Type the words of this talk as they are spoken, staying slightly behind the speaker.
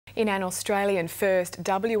In an Australian first,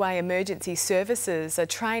 WA Emergency Services are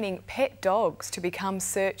training pet dogs to become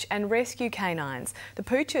search and rescue canines. The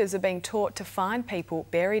poochers are being taught to find people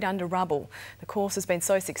buried under rubble. The course has been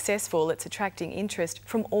so successful it's attracting interest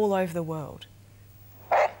from all over the world.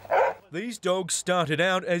 These dogs started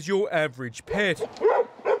out as your average pet,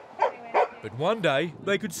 but one day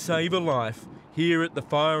they could save a life. Here at the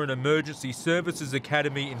Fire and Emergency Services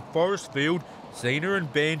Academy in Forestfield, Xena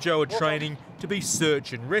and Banjo are training to be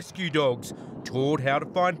search and rescue dogs, taught how to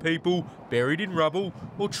find people buried in rubble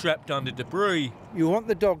or trapped under debris. You want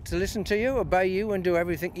the dog to listen to you, obey you and do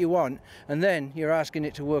everything you want, and then you're asking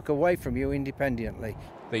it to work away from you independently.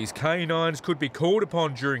 These canines could be called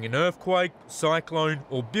upon during an earthquake, cyclone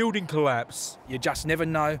or building collapse. You just never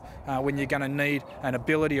know when you're going to need an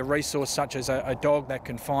ability, a resource such as a dog that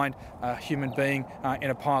can find a human being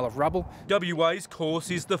in a pile of rubble. WA's course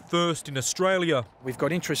is the first in Australia. We've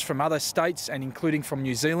got interest from other states and including from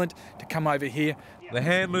New Zealand to come over here. The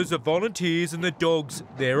handlers are volunteers and the dogs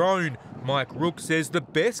their own. Mike Rook says the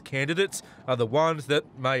best candidates are the ones that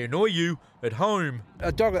may annoy you at home.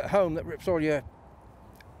 A dog at home that rips all your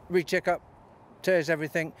recheck up, tears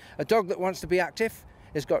everything. A dog that wants to be active,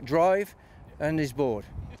 has got drive and is bored.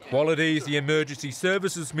 Qualities the Emergency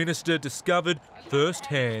Services Minister discovered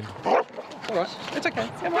firsthand. All right, it's okay.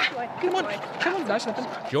 Come on, nice something.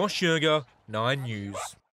 Josh Yerger, 9 News.